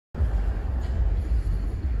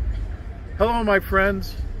Hello, my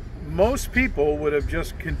friends. Most people would have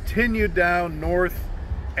just continued down North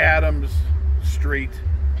Adams Street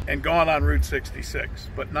and gone on Route 66,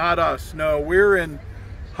 but not us. No, we're in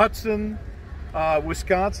Hudson,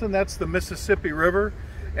 Wisconsin. That's the Mississippi River,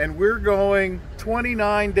 and we're going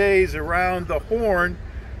 29 days around the Horn,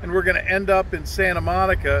 and we're going to end up in Santa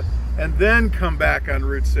Monica and then come back on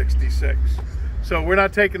Route 66. So we're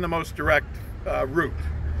not taking the most direct route.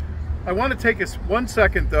 I want to take us 1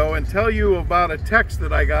 second though and tell you about a text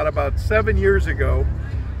that I got about 7 years ago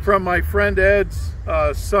from my friend Ed's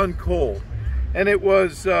son Cole. And it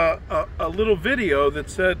was a little video that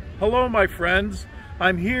said, "Hello my friends,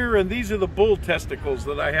 I'm here and these are the bull testicles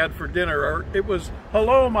that I had for dinner." Or it was,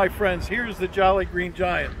 "Hello my friends, here's the Jolly Green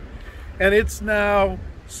Giant." And it's now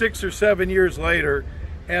 6 or 7 years later,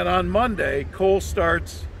 and on Monday Cole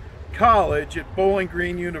starts college at Bowling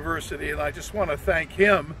Green University, and I just want to thank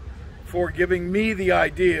him for giving me the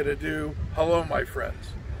idea to do Hello My Friends.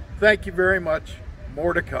 Thank you very much.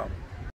 More to come.